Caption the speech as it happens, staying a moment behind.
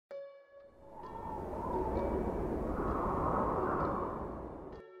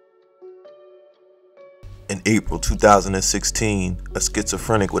In April 2016, a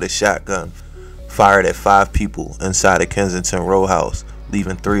schizophrenic with a shotgun fired at 5 people inside a Kensington row house,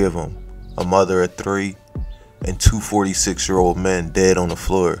 leaving 3 of them, a mother of 3 and 2 46-year-old men dead on the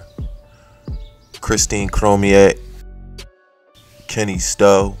floor. Christine Chromiak, Kenny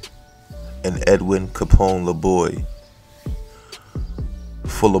Stowe, and Edwin Capone Laboy.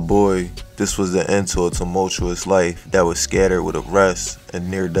 For Laboy, this was the end to a tumultuous life that was scattered with arrests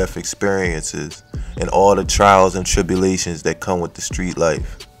and near-death experiences and all the trials and tribulations that come with the street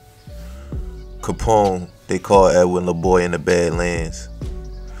life. Capone, they call Edwin Laboy in the Badlands,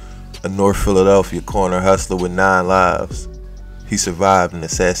 a North Philadelphia corner hustler with 9 lives. He survived an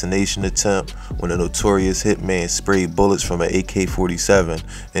assassination attempt when a notorious hitman sprayed bullets from an AK-47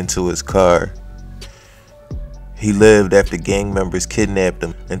 into his car. He lived after gang members kidnapped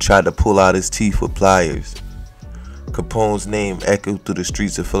him and tried to pull out his teeth with pliers. Capone's name echoed through the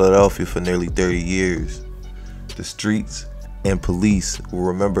streets of Philadelphia for nearly 30 years. The streets and police will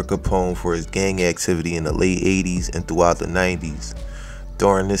remember Capone for his gang activity in the late 80s and throughout the 90s.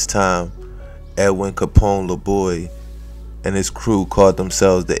 During this time, Edwin Capone Laboy and his crew called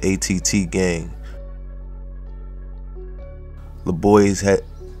themselves the ATT Gang. Laboy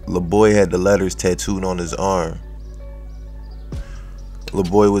had the letters tattooed on his arm.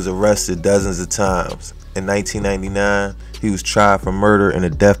 Laboy was arrested dozens of times. In 1999, he was tried for murder in a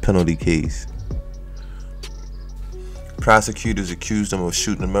death penalty case. Prosecutors accused him of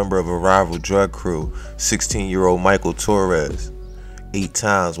shooting a member of a rival drug crew, 16-year-old Michael Torres, 8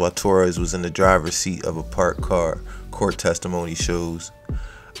 times while Torres was in the driver's seat of a parked car, court testimony shows.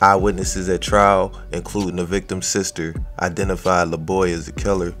 Eyewitnesses at trial, including the victim's sister, identified Laboy as the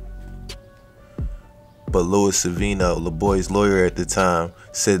killer. But Louis Savino, Laboy's lawyer at the time,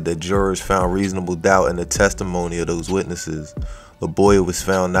 said that jurors found reasonable doubt in the testimony of those witnesses. Laboy was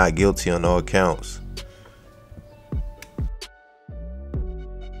found not guilty on all counts.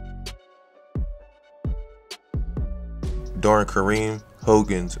 During Kareem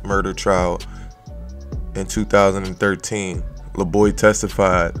Hogan's murder trial in 2013, Laboy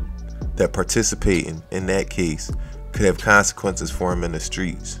testified that participating in that case could have consequences for him in the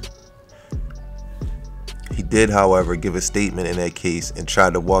streets. He did, however, give a statement in that case and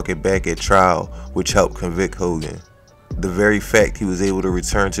tried to walk it back at trial, which helped convict Hogan. The very fact he was able to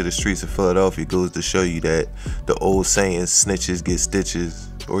return to the streets of Philadelphia goes to show you that the old saying, snitches get stitches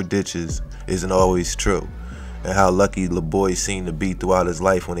or ditches, isn't always true, and how lucky Laboy seemed to be throughout his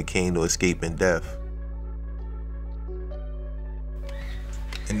life when it came to escaping death.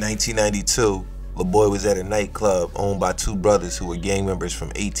 In 1992, Laboy was at a nightclub owned by 2 brothers who were gang members from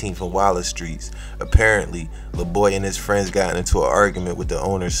 18th and Wallace Streets. Apparently, Laboy and his friends got into an argument with the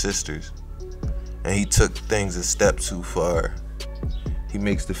owner's sisters, and he took things a step too far. He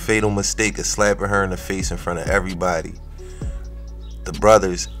makes the fatal mistake of slapping her in the face in front of everybody. The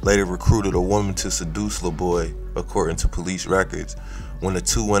brothers later recruited a woman to seduce Laboy, according to police records. When the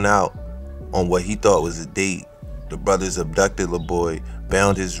 2 went out on what he thought was a date, the brothers abducted Laboy,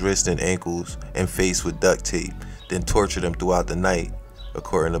 bound his wrists and ankles and face with duct tape, then tortured him throughout the night,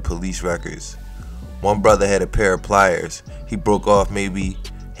 according to police records. One brother had a pair of pliers. He broke off maybe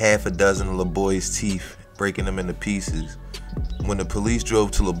half a dozen of Laboy's teeth, breaking them into pieces. When the police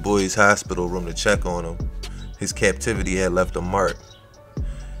drove to Laboy's hospital room to check on him, his captivity had left a mark.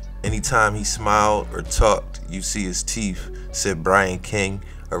 Anytime he smiled or talked, you see his teeth, said Brian King,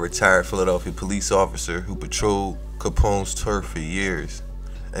 a retired Philadelphia police officer who patrolled Capone's turf for years.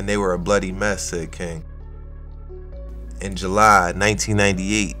 And they were a bloody mess, said King. In July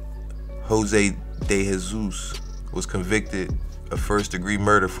 1998, Jose De Jesus was convicted of first-degree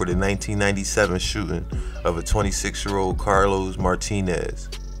murder for the 1997 shooting of a 26-year-old Carlos Martinez.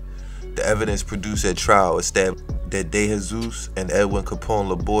 The evidence produced at trial established that De Jesus and Edwin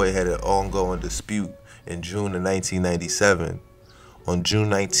Capone Laboy had an ongoing dispute in June of 1997. On June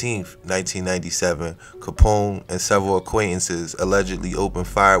 19, 1997, Capone and several acquaintances allegedly opened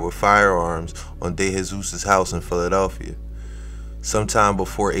fire with firearms on De Jesus' house in Philadelphia. Sometime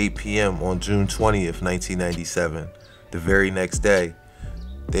before 8 p.m. on June 20th, 1997, the very next day,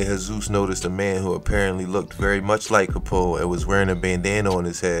 De Jesus noticed a man who apparently looked very much like Capone and was wearing a bandana on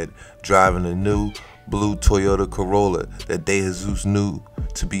his head, driving a new blue Toyota Corolla that De Jesus knew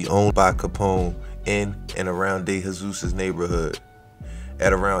to be owned by Capone in and around De Jesus' neighborhood.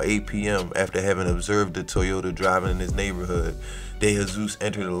 At around 8 p.m., after having observed the Toyota driving in his neighborhood, De Jesus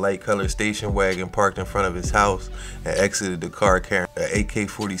entered a light-colored station wagon parked in front of his house and exited the car carrying an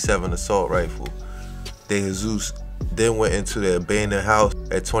AK-47 assault rifle. De Jesus then went into the abandoned house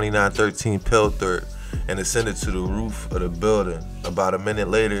at 2913 Pelthorpe and ascended to the roof of the building. About a minute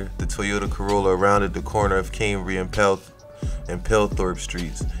later, the Toyota Corolla rounded the corner of Cambry and Pelthorpe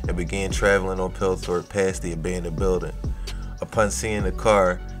Streets and began traveling on Pelthorpe past the abandoned building. Upon seeing the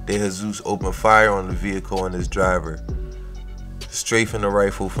car, De Jesus opened fire on the vehicle and its driver, strafing the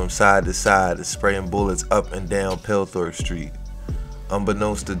rifle from side to side and spraying bullets up and down Pelthorpe Street.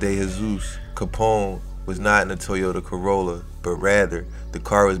 Unbeknownst to De Jesus, Capone was not in a Toyota Corolla, but rather the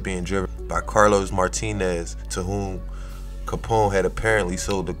car was being driven by Carlos Martinez, to whom Capone had apparently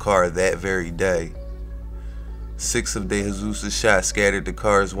sold the car that very day. 6 of De Jesus' shots scattered the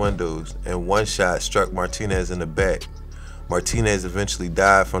car's windows, and 1 shot struck Martinez in the back. Martinez eventually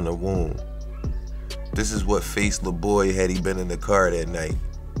died from the wound. This is what faced Laboy had he been in the car that night.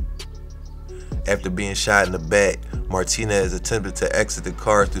 After being shot in the back, Martinez attempted to exit the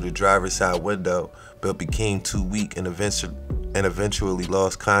car through the driver's side window, but became too weak and eventually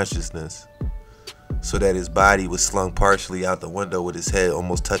lost consciousness, so that his body was slung partially out the window with his head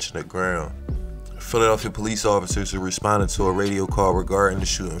almost touching the ground. Philadelphia police officers who responded to a radio call regarding the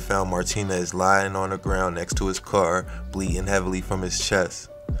shooting found Martinez lying on the ground next to his car, bleeding heavily from his chest.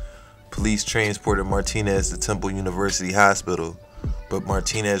 Police transported Martinez to Temple University Hospital, but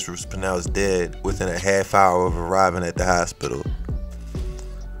Martinez was pronounced dead within a half hour of arriving at the hospital.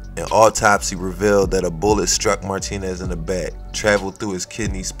 An autopsy revealed that a bullet struck Martinez in the back, traveled through his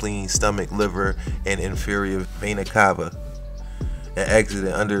kidney, spleen, stomach, liver, and inferior vena cava, and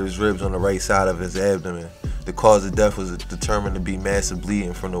exited under his ribs on the right side of his abdomen. The cause of death was determined to be massive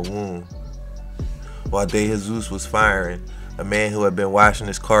bleeding from the wound. While De Jesus was firing, a man who had been washing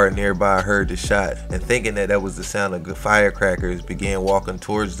his car nearby heard the shot, and thinking that was the sound of firecrackers, began walking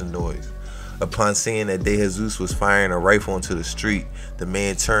towards the noise. Upon seeing that De Jesus was firing a rifle into the street, the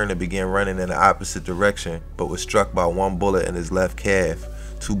man turned and began running in the opposite direction, but was struck by 1 bullet in his left calf,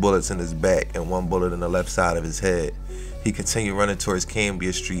 2 bullets in his back, and 1 bullet in the left side of his head. He continued running towards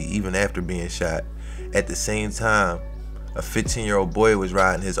Cambria Street even after being shot. At the same time, a 15-year-old boy was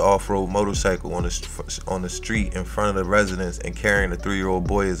riding his off-road motorcycle on the street in front of the residence and carrying a 3-year-old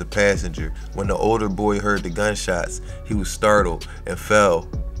boy as a passenger. When the older boy heard the gunshots, he was startled and fell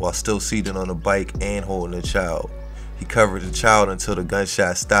while still seated on the bike and holding the child. He covered the child until the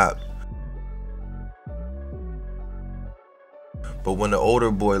gunshot stopped. But when the older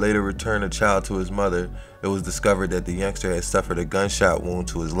boy later returned the child to his mother, it was discovered that the youngster had suffered a gunshot wound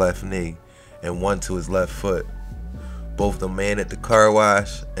to his left knee and 1 to his left foot. Both the man at the car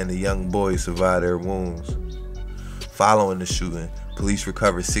wash and the young boy survived their wounds. Following the shooting, police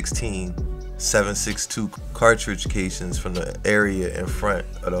recovered 16 .762 cartridge casings from the area in front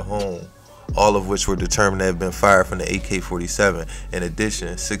of the home, all of which were determined to have been fired from the AK-47. In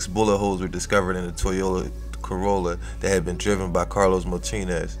addition, 6 bullet holes were discovered in the Toyota Corolla that had been driven by Carlos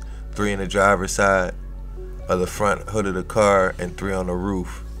Martinez, 3 in the driver's side of the front hood of the car and 3 on the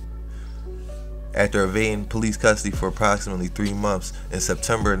roof. After evading police custody for approximately 3 months, in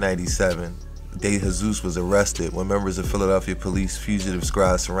September '97, De Jesus was arrested when members of Philadelphia police fugitive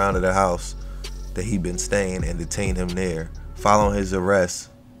squad surrounded the house that he'd been staying and detained him there. Following his arrest,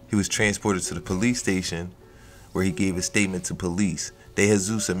 he was transported to the police station where he gave a statement to police. De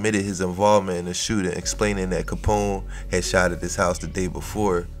Jesus admitted his involvement in the shooting, explaining that Capone had shot at his house the day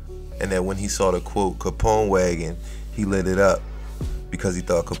before, and that when he saw the quote Capone wagon, he lit it up because he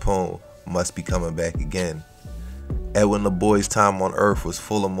thought Capone must be coming back again. Edwin Laboy's time on earth was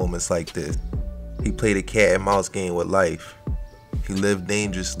full of moments like this. He played a cat and mouse game with life. He lived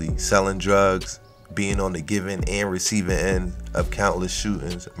dangerously, selling drugs, being on the giving and receiving end of countless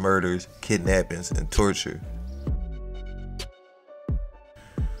shootings, murders, kidnappings, and torture.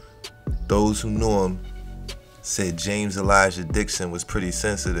 Those who knew him said James Elijah Dixon was pretty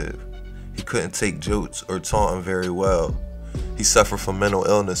sensitive. He couldn't take jokes or taunting very well. He suffered from mental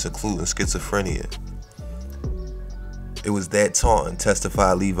illness, including schizophrenia. It was that taunting,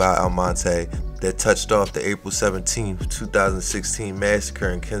 testified Levi Almonte, that touched off the April 17, 2016 massacre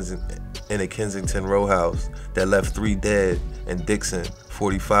in a Kensington row house that left 3 dead and Dixon,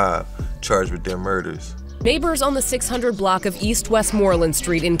 45, charged with their murders. Neighbors on the 600 block of East Westmoreland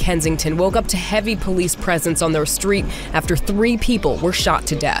Street in Kensington woke up to heavy police presence on their street after 3 people were shot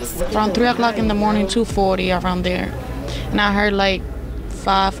to death. Around 3 o'clock in the morning, 2:40 around there. And I heard like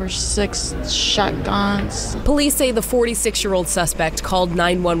 5 or 6 shotguns. Police say the 46-year-old suspect called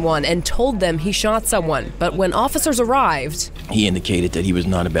 911 and told them he shot someone. But when officers arrived, he indicated that he was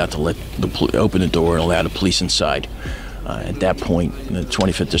not about to open the door and allow the police inside. At that point, the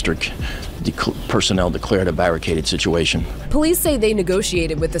 25th District personnel declared a barricaded situation. Police say they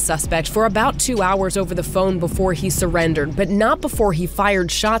negotiated with the suspect for about 2 hours over the phone before he surrendered, but not before he fired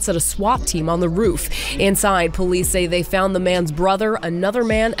shots at a SWAT team on the roof. Inside, police say they found the man's brother, another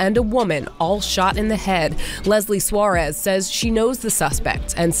man, and a woman, all shot in the head. Leslie Suarez says she knows the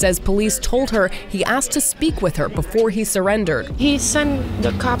suspect and says police told her he asked to speak with her before he surrendered. He sent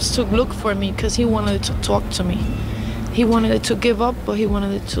the cops to look for me because he wanted to talk to me. He wanted to give up, but he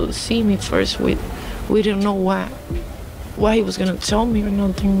wanted to see me first. We didn't know what he was gonna tell me or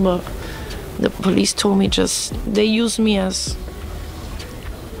nothing, but the police told me they used me as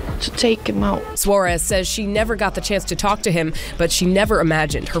to take him out. Suarez says she never got the chance to talk to him, but she never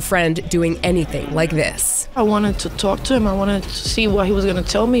imagined her friend doing anything like this. I wanted to talk to him. I wanted to see what he was going to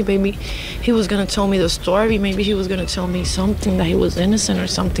tell me. Maybe he was going to tell me the story. Maybe he was going to tell me something, that he was innocent or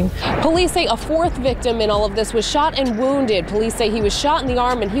something. Police say a fourth victim in all of this was shot and wounded. Police say he was shot in the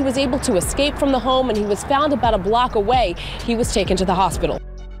arm and he was able to escape from the home, and he was found about a block away. He was taken to the hospital.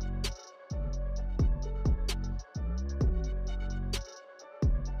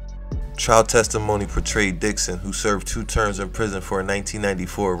 Trial testimony portrayed Dixon, who served 2 terms in prison for a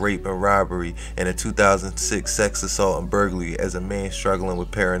 1994 rape and robbery and a 2006 sex assault and burglary, as a man struggling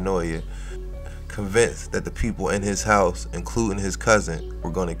with paranoia, convinced that the people in his house, including his cousin, were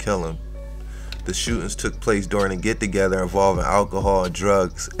going to kill him. The shootings took place during a get-together involving alcohol and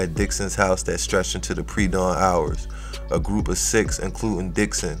drugs at Dixon's house that stretched into the pre-dawn hours. A group of 6, including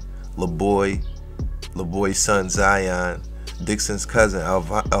Dixon, Laboy, Laboy's son Zion, Dixon's cousin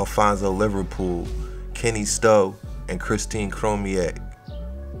Alfonso Liverpool, Kenny Stowe, and Christine Chromiak.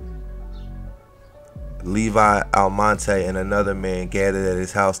 Levi Almonte and another man gathered at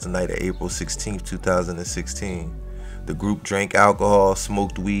his house the night of April 16, 2016. The group drank alcohol,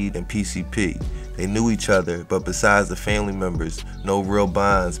 smoked weed, and PCP. They knew each other, but besides the family members, no real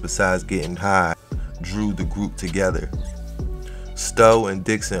bonds besides getting high drew the group together. Stowe and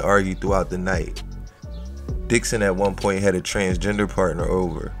Dixon argued throughout the night. Dixon at one point had a transgender partner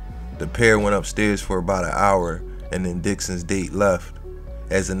over. The pair went upstairs for about an hour, and then Dixon's date left.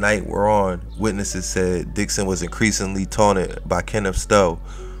 As the night wore on, witnesses said Dixon was increasingly taunted by Kenneth Stowe,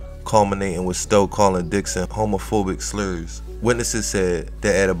 culminating with Stowe calling Dixon homophobic slurs. Witnesses said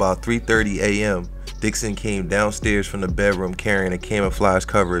that at about 3:30 a.m., Dixon came downstairs from the bedroom carrying a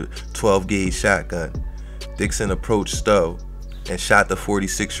camouflage-covered 12-gauge shotgun. Dixon approached Stowe and shot the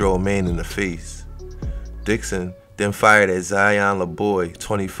 46-year-old man in the face. Dixon then fired at Zion Laboy,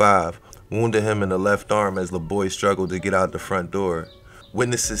 25, wounded him in the left arm as Laboy struggled to get out the front door.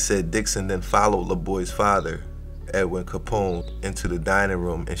 Witnesses said Dixon then followed Laboy's father, Edwin Capone, into the dining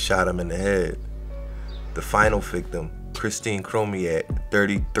room and shot him in the head. The final victim, Christine Chromiak,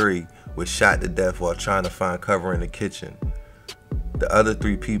 33, was shot to death while trying to find cover in the kitchen. The other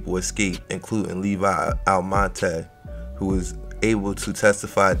 3 people escaped, including Levi Almonte, who was able to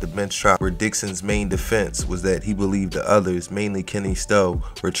testify at the bench trial, where Dixon's main defense was that he believed the others, mainly Kenny Stowe,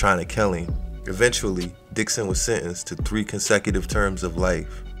 were trying to kill him. Eventually, Dixon was sentenced to 3 consecutive terms of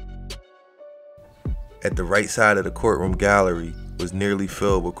life. At the right side of the courtroom gallery was nearly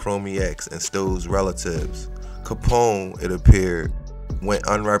filled with Chromiak's and Stowe's relatives. Capone, it appeared, went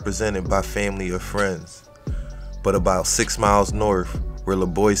unrepresented by family or friends. But about 6 miles north, where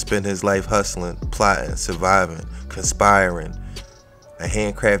Laboy spent his life hustling, plotting, surviving, conspiring, a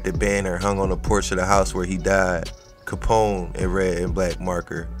handcrafted banner hung on the porch of the house where he died. Capone in red and black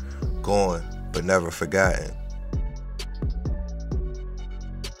marker. Gone, but never forgotten.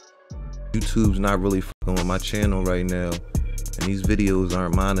 YouTube's not really fucking with my channel right now, and these videos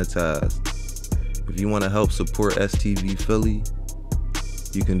aren't monetized. If you want to help support S.T.V.Philly,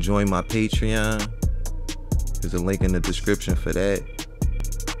 you can join my Patreon. There's a link in the description for that.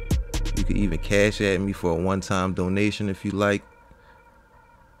 You can even cash at me for a one-time donation if you like.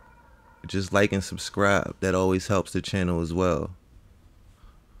 Just like and subscribe. That always helps the channel as well.